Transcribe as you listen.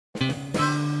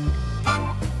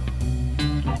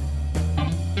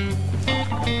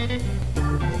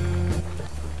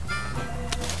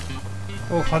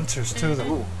Oh, hunters, two of them.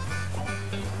 Ooh.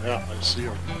 Yeah, I see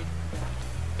them.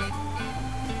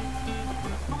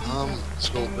 Let's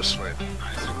go this way, I think.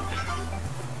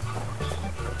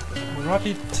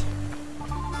 Rabbit.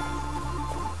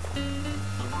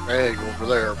 Egg over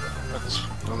there.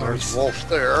 And there's a wolf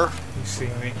there. You see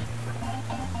me.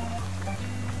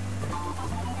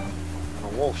 And a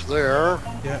wolf there.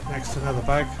 Yeah, next to another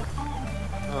bag.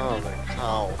 Oh, the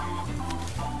cow.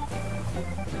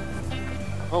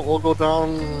 Oh, we'll go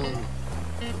down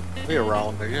way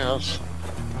around, I guess.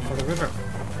 Down by the river.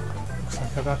 Looks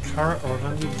like a bad carrot or an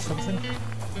onion or something.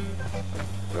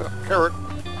 Carrot.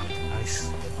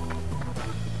 Nice.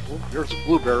 Oh, here's a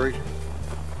blueberry.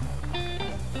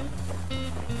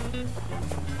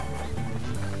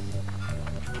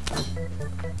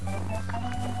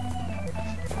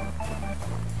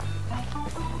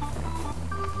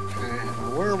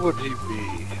 Where would he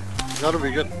be? Gotta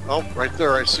be getting. Oh, right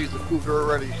there. I see the cougar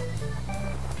already.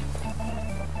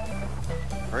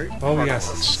 Right? Oh, yes.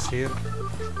 See it.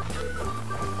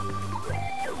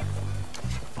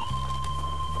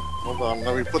 Hold on.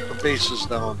 Let me put the bases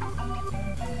down.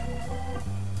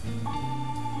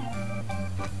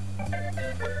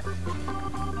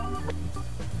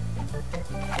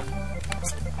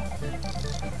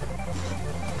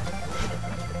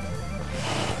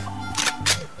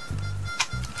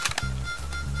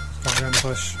 Down the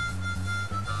bush.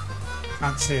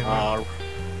 Can't see him.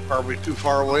 Are we too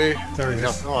far away? There he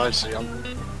is. No, I see him.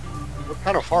 We're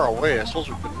kind of far away. I suppose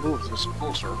we could move this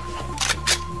closer.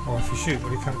 Or if you shoot, will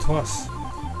he come to us?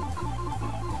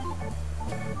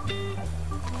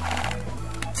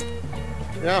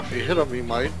 Yeah, if you hit him, he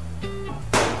might.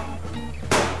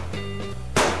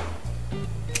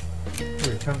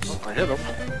 Here he comes. Oh, I hit him.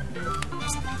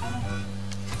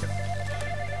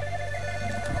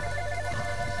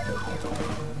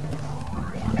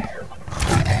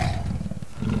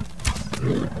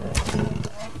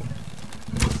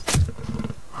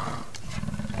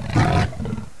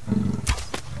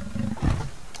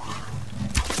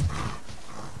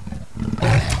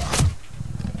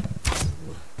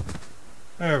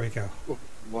 There we go.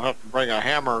 We'll have to bring a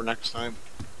hammer next time.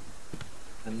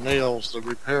 And nails to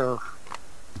repair.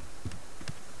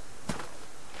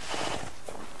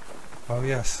 Oh,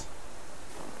 yes.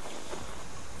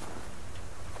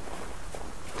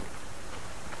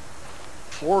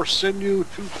 Four sinew,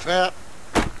 2 fat,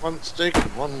 1 steak,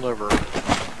 and 1 liver.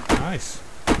 Nice.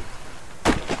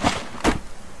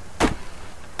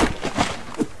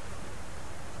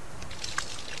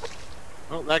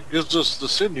 Well, that gives us the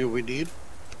sinew we need.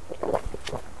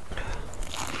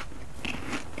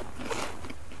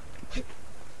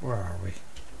 Where are we?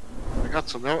 I got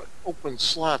some open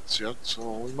slots yet, so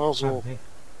we might as well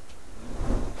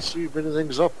see if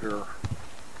anything's up here.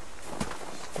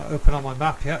 Not open on my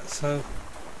map yet, so...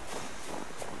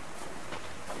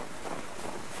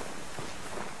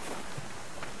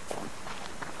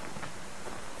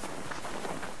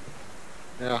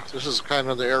 Yeah, this is kind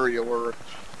of the area where it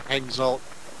hangs out.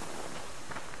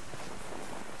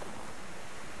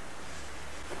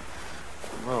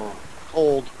 Oh,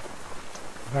 cold.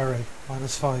 Very.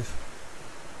 -5.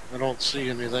 I don't see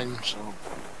anything, so...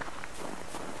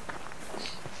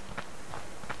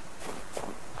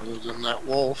 Other than that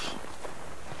wolf.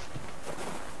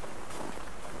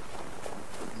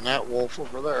 And that wolf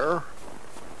over there.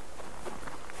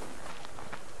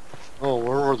 Oh,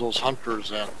 where were those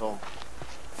hunters at, though?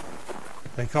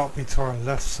 They got me to our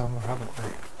left somewhere, haven't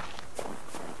they?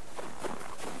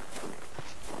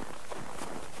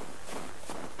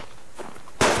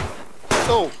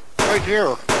 Oh, right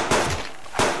here.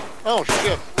 Oh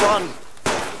shit, run.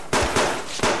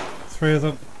 3 of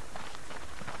them.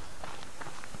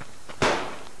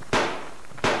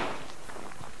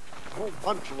 A whole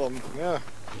bunch of them, yeah.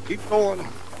 Keep going.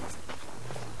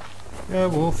 Yeah,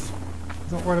 wolf.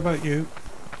 Not worried about you.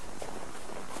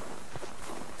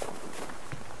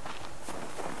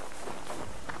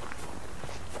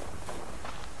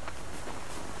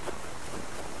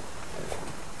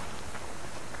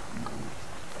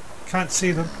 Can't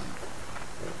see them.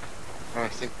 I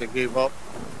think they gave up.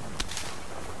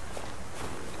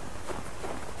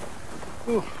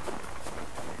 Whew.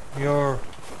 You're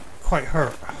quite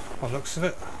hurt, by the looks of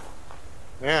it.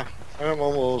 Yeah, I'm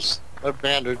almost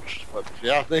bandaged, but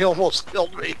yeah, they almost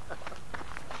killed me.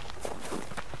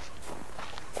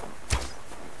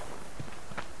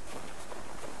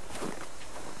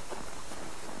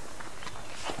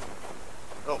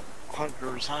 Oh,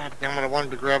 hunters. Damn it, I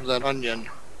wanted to grab that onion.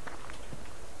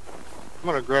 I'm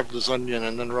gonna grab this onion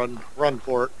and then run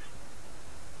for it.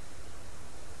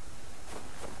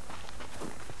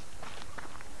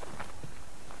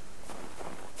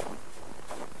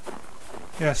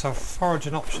 Yes, our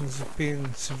foraging options have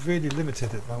been severely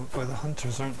limited at the moment by the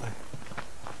hunters, aren't they?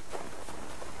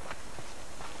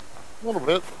 A little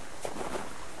bit.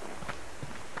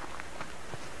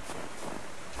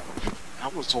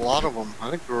 That was a lot of them.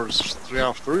 I think there was three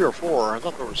or four. I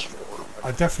thought there was 4.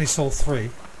 I definitely saw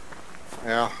 3.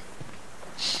 Yeah.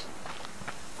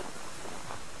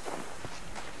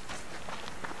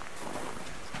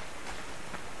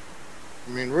 I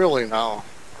mean, really now.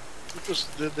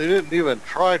 They didn't even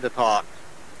try to talk.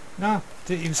 No,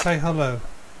 didn't even say hello.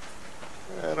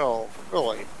 You know,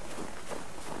 really.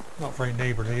 Not very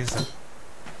neighbourly, is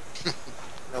it?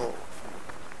 No.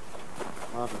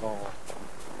 Not at all.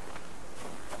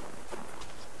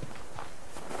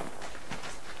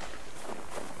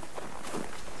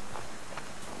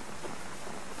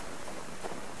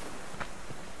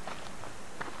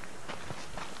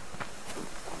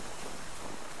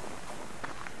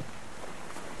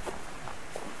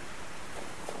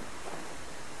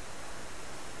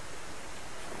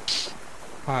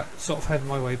 Alright, sort of heading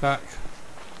my way back.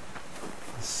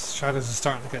 The shadows are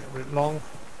starting to get a bit long.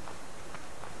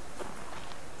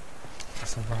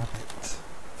 That's a rabbit.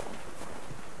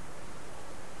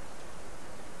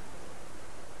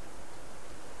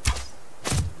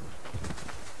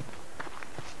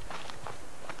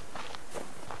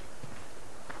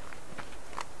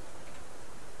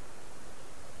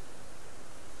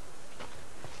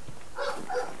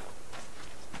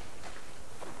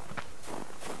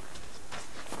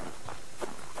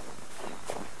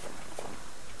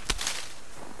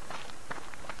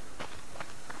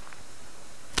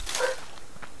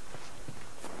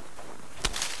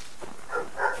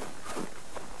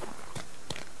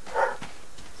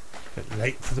 Bit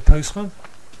late for the postman.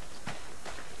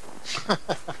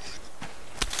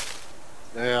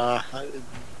 Yeah, I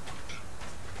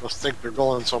must think they're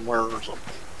going somewhere or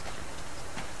something.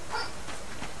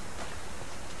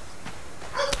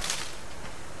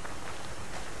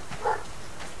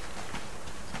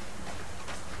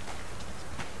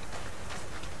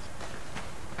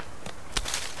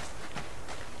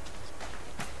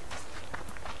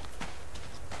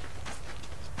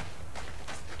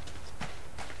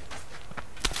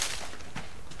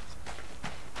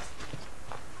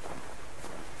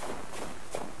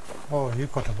 Oh,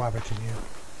 you've got a rabbit in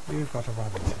you. You've got a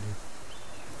rabbit in you.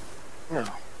 Yeah.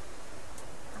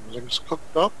 Everything's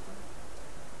cooked up.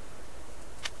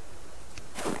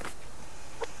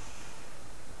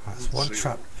 That's one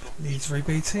trap needs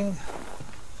rebaiting.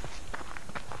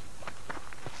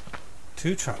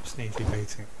 2 traps need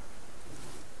rebaiting.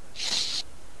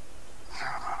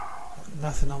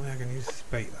 Nothing on me I can use this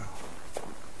bait though.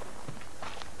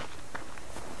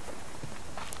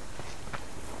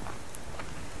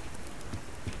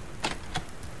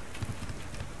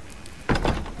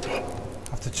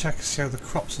 Check and see how the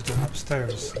crops are doing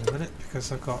upstairs in a minute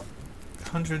because I've got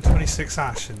 126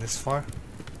 ash in this fire.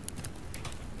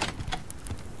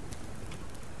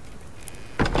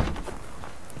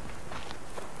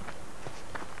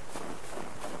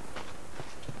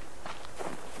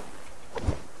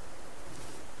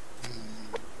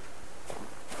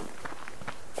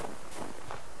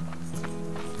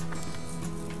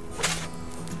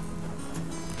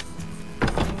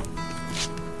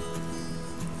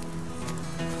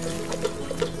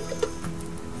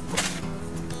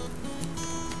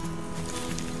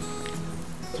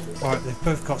 Right, they've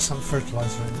both got some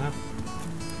fertiliser in now.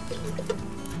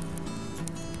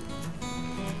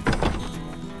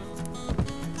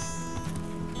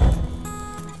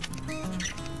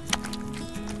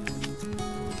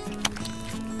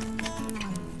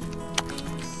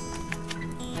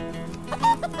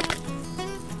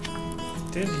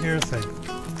 Didn't hear a thing.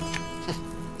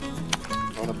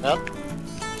 Want a pet?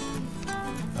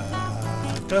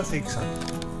 Don't think so.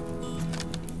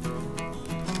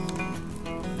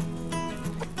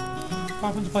 What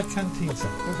happened to my canteens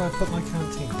then? Where did I put my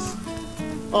canteens?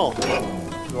 Oh,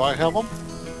 do I have them?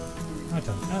 I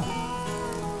don't know.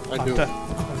 I do.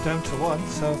 I'm down to 1,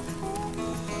 so...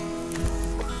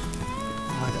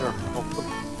 I don't know.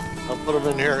 I'll put them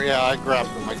in here. Yeah, I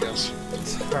grabbed them, I guess.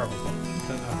 It's terrible. I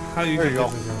don't know how you do it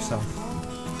with yourself.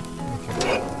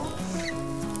 Okay.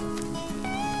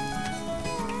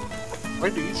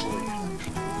 Quite easily.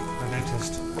 I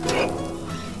noticed.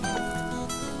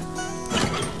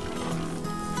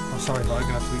 I'm sorry, but I'm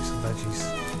going to have to eat some veggies.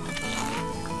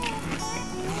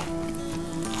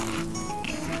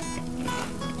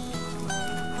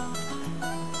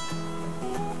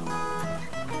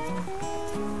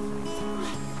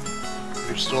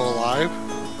 You're still alive?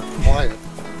 Quiet.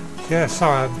 Yeah,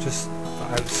 sorry, I'm just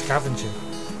out scavenging.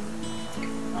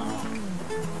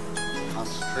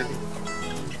 Concentrating.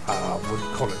 I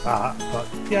wouldn't call it that, but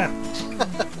yeah.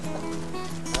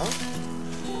 Huh?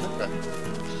 Okay.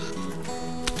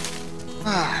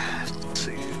 Let's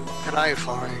see. What can I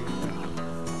find?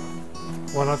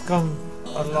 Well, I've gone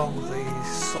along the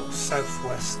sort of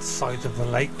southwest side of the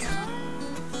lake,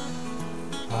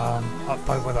 up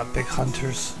by where that big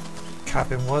hunter's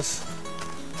cabin was.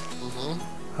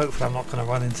 Hopefully I'm not going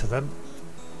to run into them.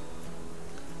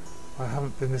 I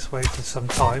haven't been this way for some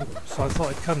time, so I thought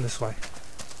I'd come this way.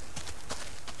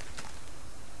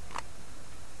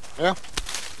 Yeah.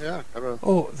 Yeah, gotta...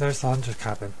 Oh, there's the hunter's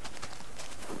cabin.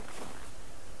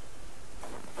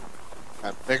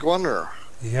 That big one, or?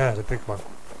 Yeah, the big one.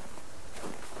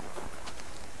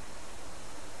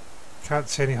 Can't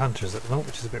see any hunters at the moment,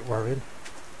 which is a bit worrying.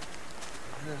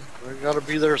 Yeah, they gotta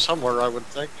be there somewhere, I would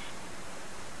think.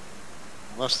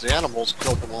 Unless the animals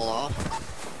killed them all off.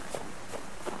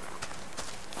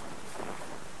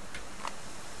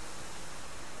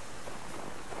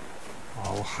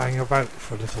 I'll hang about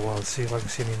for a little while and see if I can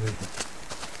see any movement.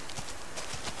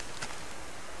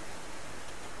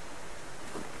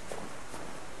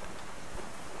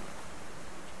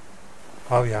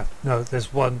 Oh yeah, no,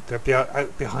 there's one. They're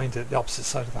out behind it, the opposite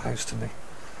side of the house to me.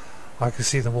 I can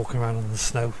see them walking around on the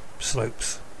snow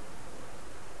slopes.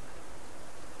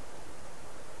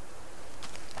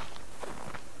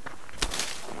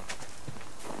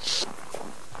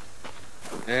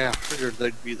 Yeah, I figured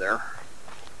they'd be there.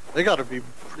 They gotta be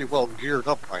pretty well geared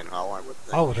up by now, I would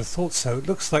think. I would have thought so. It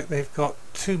looks like they've got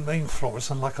 2 main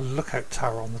floors and like a lookout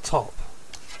tower on the top.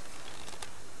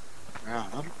 Yeah,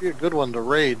 that'll be a good one to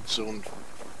raid soon.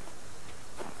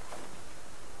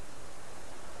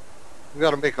 We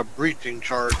gotta make a breaching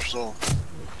charge, so...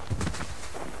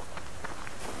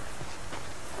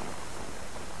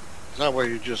 That way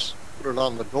you just put it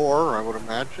on the door, I would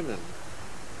imagine, and...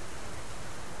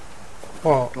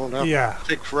 Well, don't have yeah. to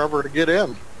take forever to get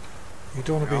in. You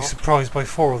don't want to be surprised by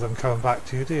 4 of them coming back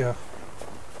to you, do you?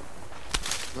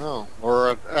 No,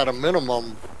 or at a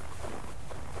minimum,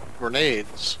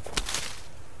 grenades.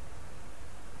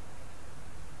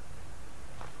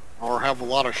 Or have a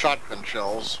lot of shotgun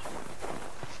shells.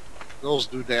 Those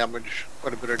do damage,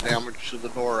 quite a bit of damage to the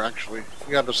door, actually.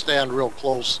 You got to stand real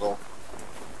close, though.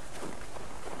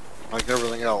 Like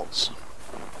everything else.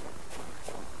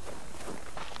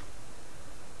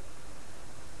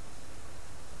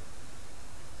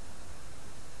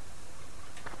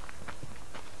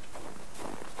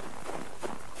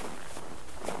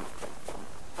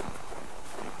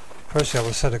 Personally, I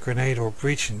would set a grenade or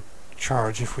breaching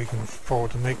charge if we can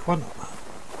afford to make one. I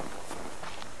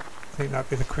think that'd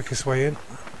be the quickest way in.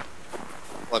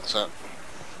 What's that?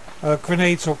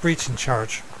 Grenades or breaching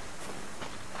charge.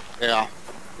 Yeah.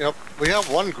 Yep. We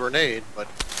have one grenade, but...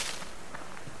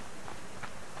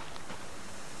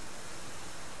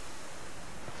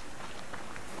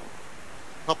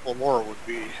 a couple more would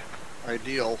be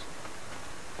ideal.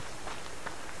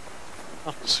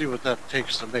 I'll have to see what that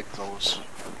takes to make those.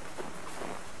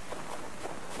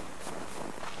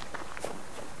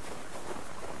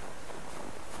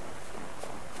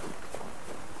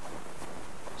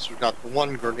 So we got the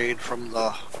one grenade from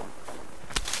that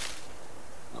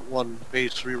one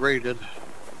base we raided.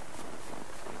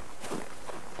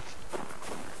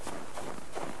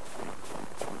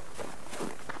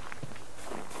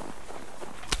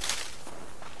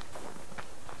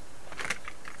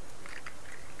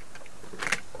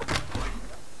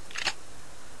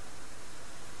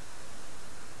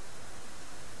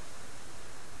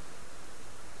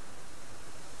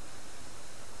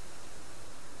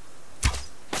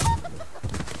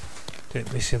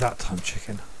 Didn't miss you that time,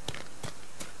 chicken.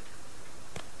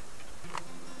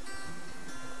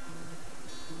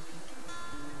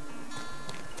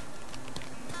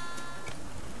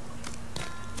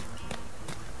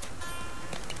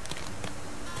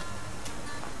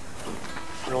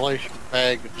 Really?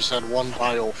 Bag that just had one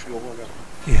biofuel in it.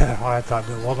 Yeah, I had that a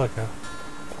little while ago.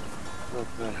 What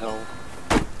the hell?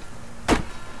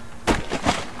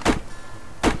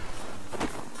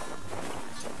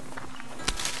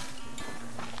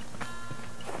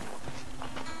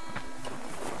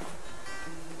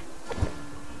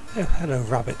 Oh, hello,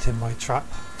 rabbit in my trap.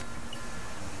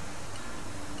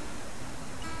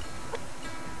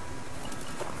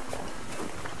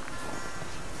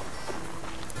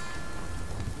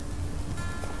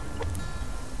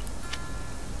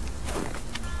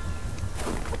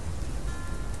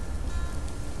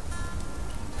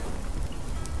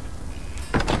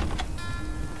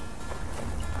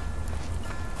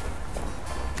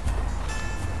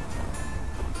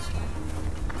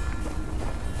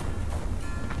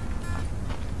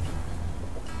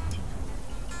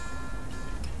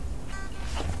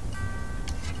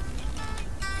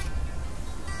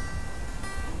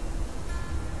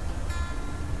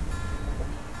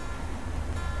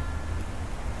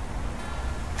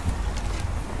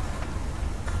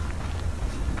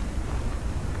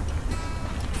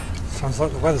 Sounds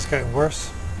like the weather's getting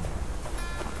worse.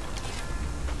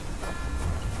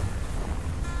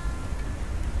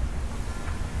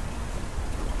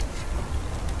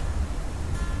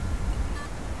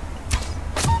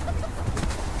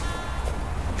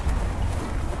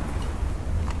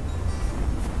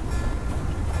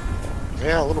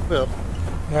 Yeah, a little bit.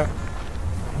 Yeah.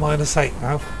 -8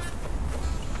 now.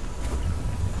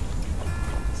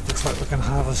 Looks like we're going to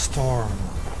have a storm.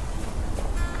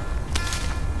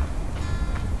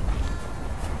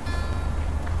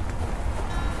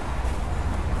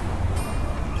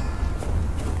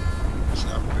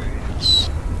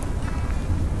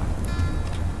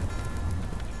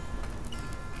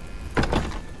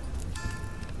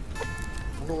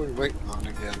 What are we waiting on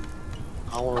again?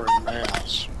 Hour and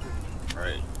mass.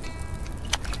 Right.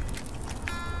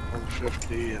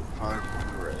 150 and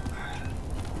 500.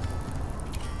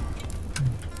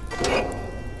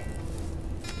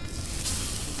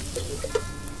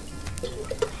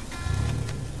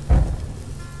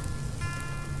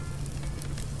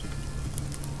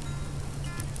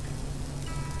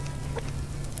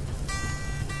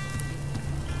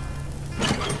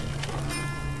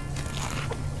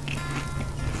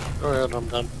 Go ahead, I'm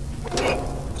done.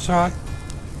 It's alright.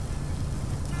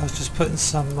 I was just putting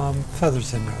some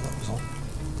feathers in there, that was all.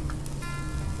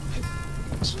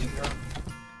 See ya.